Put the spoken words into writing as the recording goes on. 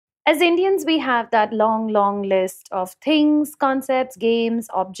As Indians, we have that long, long list of things, concepts, games,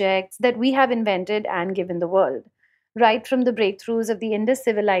 objects that we have invented and given the world. Right from the breakthroughs of the Indus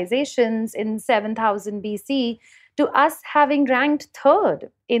civilizations in 7000 BC to us having ranked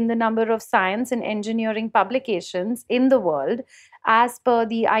third in the number of science and engineering publications in the world as per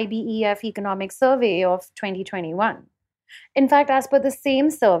the IBEF Economic Survey of 2021. In fact, as per the same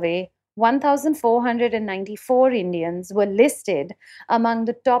survey, 1,494 Indians were listed among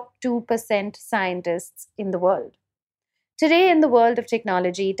the top 2% scientists in the world. Today, in the world of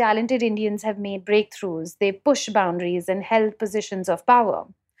technology, talented Indians have made breakthroughs, they push boundaries and held positions of power.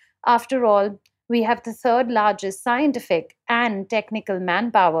 After all, we have the third largest scientific and technical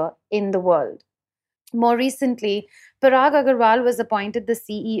manpower in the world. More recently, Parag Agarwal was appointed the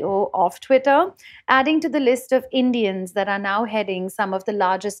CEO of Twitter, adding to the list of Indians that are now heading some of the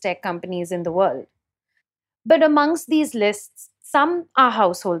largest tech companies in the world. But amongst these lists, some are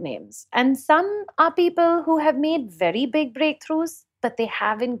household names, and some are people who have made very big breakthroughs, but they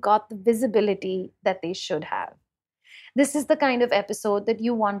haven't got the visibility that they should have. This is the kind of episode that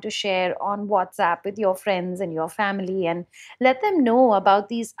you want to share on WhatsApp with your friends and your family and let them know about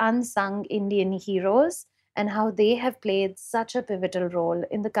these unsung Indian heroes and how they have played such a pivotal role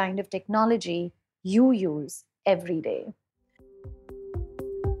in the kind of technology you use every day.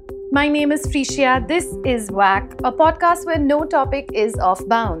 My name is Frisia. This is WAC, a podcast where no topic is off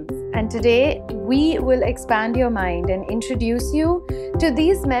bounds. And today we will expand your mind and introduce you to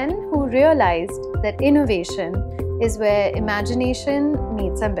these men who realized that innovation is where imagination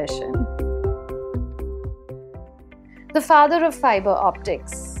meets ambition. The father of fiber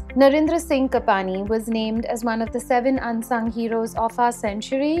optics, Narendra Singh Kapani, was named as one of the 7 unsung heroes of our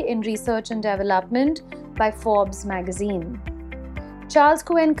century in research and development by Forbes magazine. Charles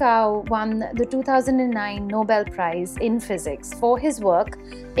Kuenkau won the 2009 Nobel Prize in Physics for his work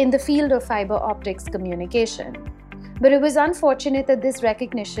in the field of fiber optics communication. But it was unfortunate that this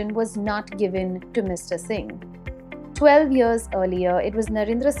recognition was not given to Mr. Singh. 12 years earlier, it was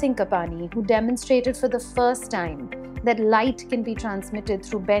Narendra Singh Kapani who demonstrated for the first time that light can be transmitted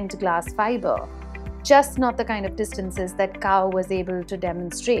through bent glass fiber, just not the kind of distances that Kau was able to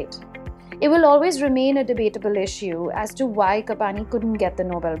demonstrate. It will always remain a debatable issue as to why Kapani couldn't get the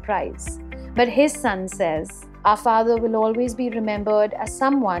Nobel Prize. But his son says, our father will always be remembered as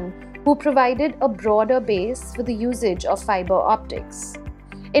someone who provided a broader base for the usage of fiber optics.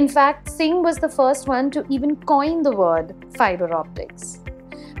 In fact, Singh was the first one to even coin the word fiber optics.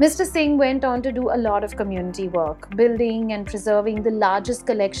 Mr. Singh went on to do a lot of community work, building and preserving the largest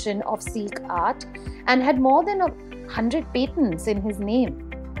collection of Sikh art, and had more than 100 patents in his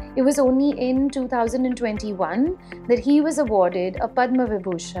name. It was only in 2021 that he was awarded a Padma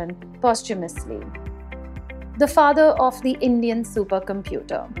Vibhushan posthumously. The father of the Indian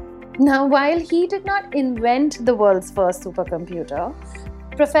supercomputer. Now, while he did not invent the world's first supercomputer,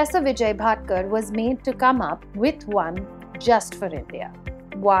 Professor Vijay Bhatkar was made to come up with one just for India.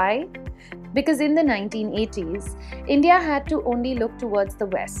 Why? Because in the 1980s, India had to only look towards the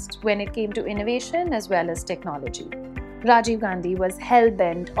West when it came to innovation as well as technology. Rajiv Gandhi was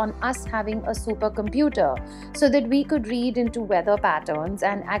hell-bent on us having a supercomputer so that we could read into weather patterns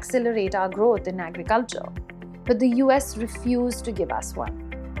and accelerate our growth in agriculture. But the US refused to give us one.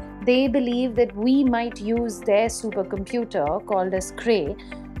 They believed that we might use their supercomputer, called as Cray,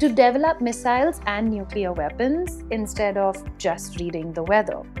 to develop missiles and nuclear weapons instead of just reading the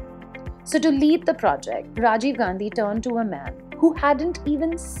weather. So to lead the project, Rajiv Gandhi turned to a man who hadn't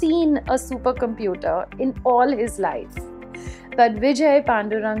even seen a supercomputer in all his life. But Vijay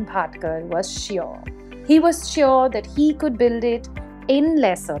Pandurang Bhatkar was sure. He was sure that he could build it in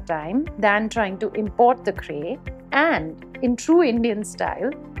lesser time than trying to import the Cray and in true Indian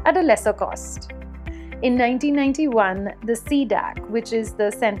style at a lesser cost. In 1991, the CDAC, which is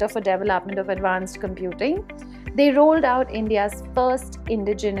the Center for Development of Advanced Computing, they rolled out India's first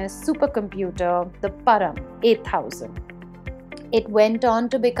indigenous supercomputer, the Param 8000. It went on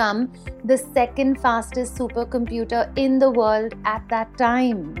to become the second fastest supercomputer in the world at that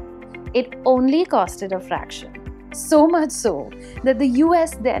time. It only costed a fraction. So much so that the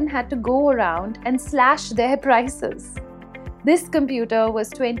US then had to go around and slash their prices. This computer was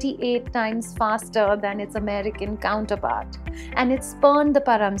 28 times faster than its American counterpart, and it spurned the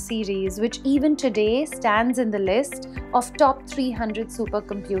Param series, which even today stands in the list of top 300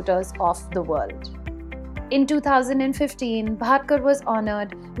 supercomputers of the world. In 2015, Bhatkar was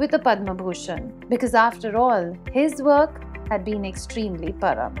honored with a Padma Bhushan because, after all, his work had been extremely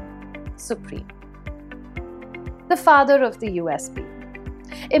Param, supreme. The father of the USB.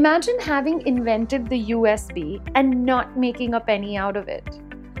 Imagine having invented the USB and not making a penny out of it.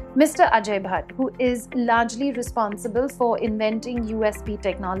 Mr. Ajay Bhatt, who is largely responsible for inventing USB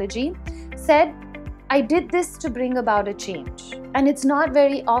technology, said, "I did this to bring about a change. And it's not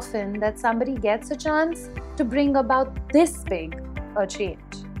very often that somebody gets a chance to bring about this big a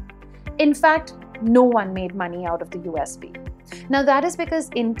change." In fact, no one made money out of the USB. Now that is because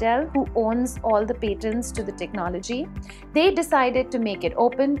Intel, who owns all the patents to the technology, they decided to make it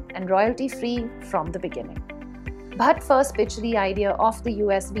open and royalty-free from the beginning. Bhatt first pitched the idea of the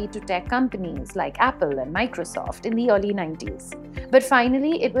USB to tech companies like Apple and Microsoft in the early 90s. But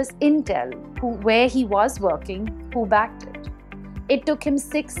finally, it was Intel, where he was working, who backed it. It took him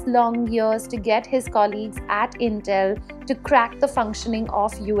 6 long years to get his colleagues at Intel to crack the functioning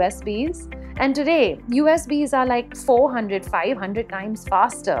of USBs. And today, USBs are like 400, 500 times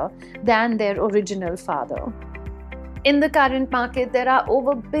faster than their original father. In the current market, there are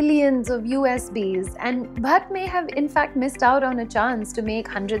over billions of USBs, and Bhatt may have in fact missed out on a chance to make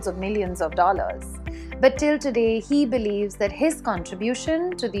hundreds of millions of dollars. But till today, he believes that his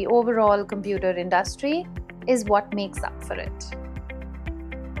contribution to the overall computer industry is what makes up for it.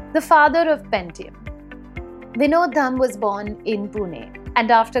 The father of Pentium. Vinod Dham was born in Pune, and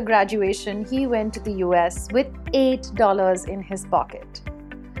after graduation, he went to the US with $8 in his pocket.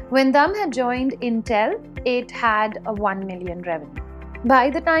 When Dham had joined Intel, it had a $1 million revenue. By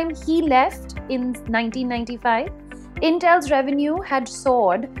the time he left in 1995, Intel's revenue had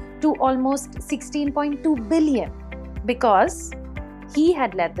soared to almost $16.2 billion because he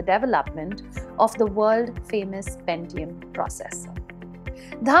had led the development of the world-famous Pentium processor.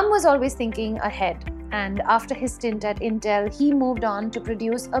 Dham was always thinking ahead, and after his stint at Intel, he moved on to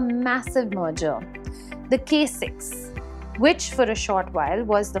produce a massive merger, the K6, which for a short while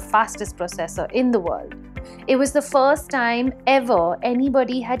was the fastest processor in the world. It was the first time ever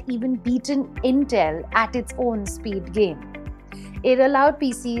anybody had even beaten Intel at its own speed game. It allowed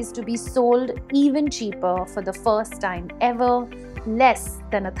PCs to be sold even cheaper for the first time ever, less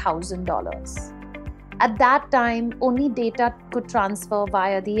than $1,000. At that time, only data could transfer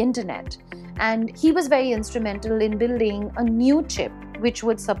via the internet, and he was very instrumental in building a new chip which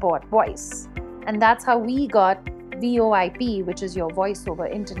would support voice. And that's how we got VoIP, which is your Voice over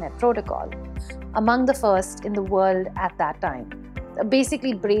Internet Protocol, among the first in the world at that time.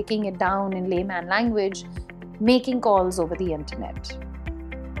 Basically breaking it down in layman language, making calls over the internet.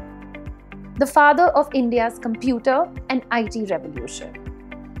 The father of India's computer and IT revolution.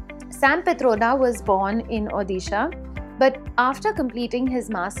 Sam Pitroda was born in Odisha, but after completing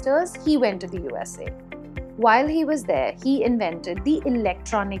his master's, he went to the USA. While he was there, he invented the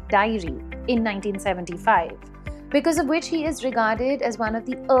electronic diary in 1975, because of which he is regarded as one of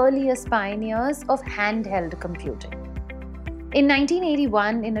the earliest pioneers of handheld computing. In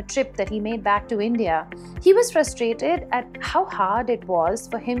 1981, in a trip that he made back to India, he was frustrated at how hard it was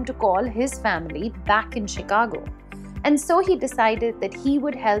for him to call his family back in Chicago. And so he decided that he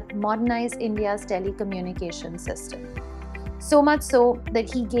would help modernize India's telecommunication system. So much so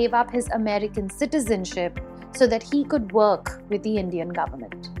that he gave up his American citizenship so that he could work with the Indian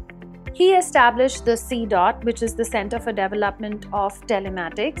government. He established the CDOT, which is the Center for Development of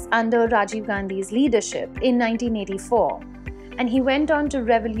Telematics, under Rajiv Gandhi's leadership in 1984. And he went on to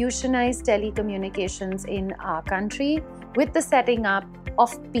revolutionize telecommunications in our country with the setting up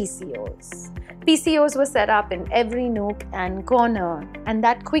of PCOs. PCOs were set up in every nook and corner, and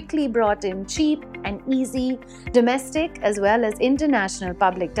that quickly brought in cheap and easy domestic as well as international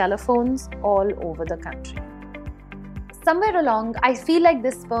public telephones all over the country. Somewhere along, I feel like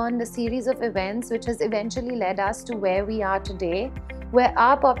this spurned a series of events which has eventually led us to where we are today, where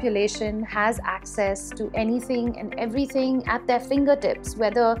our population has access to anything and everything at their fingertips,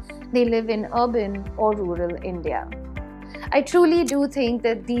 whether they live in urban or rural India. I truly do think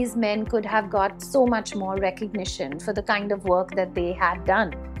that these men could have got so much more recognition for the kind of work that they had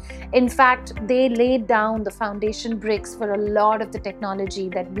done. In fact, they laid down the foundation bricks for a lot of the technology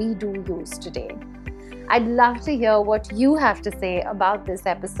that we do use today. I'd love to hear what you have to say about this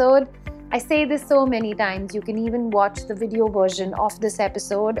episode. I say this so many times, you can even watch the video version of this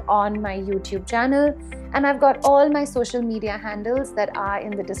episode on my YouTube channel, and I've got all my social media handles that are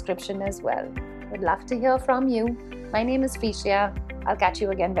in the description as well. Would love to hear from you. My name is Freesia. I'll catch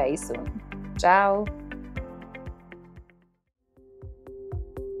you again very soon. Ciao.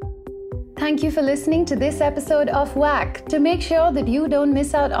 Thank you for listening to this episode of WACK. To make sure that you don't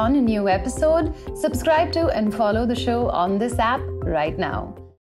miss out on a new episode, subscribe to and follow the show on this app right now.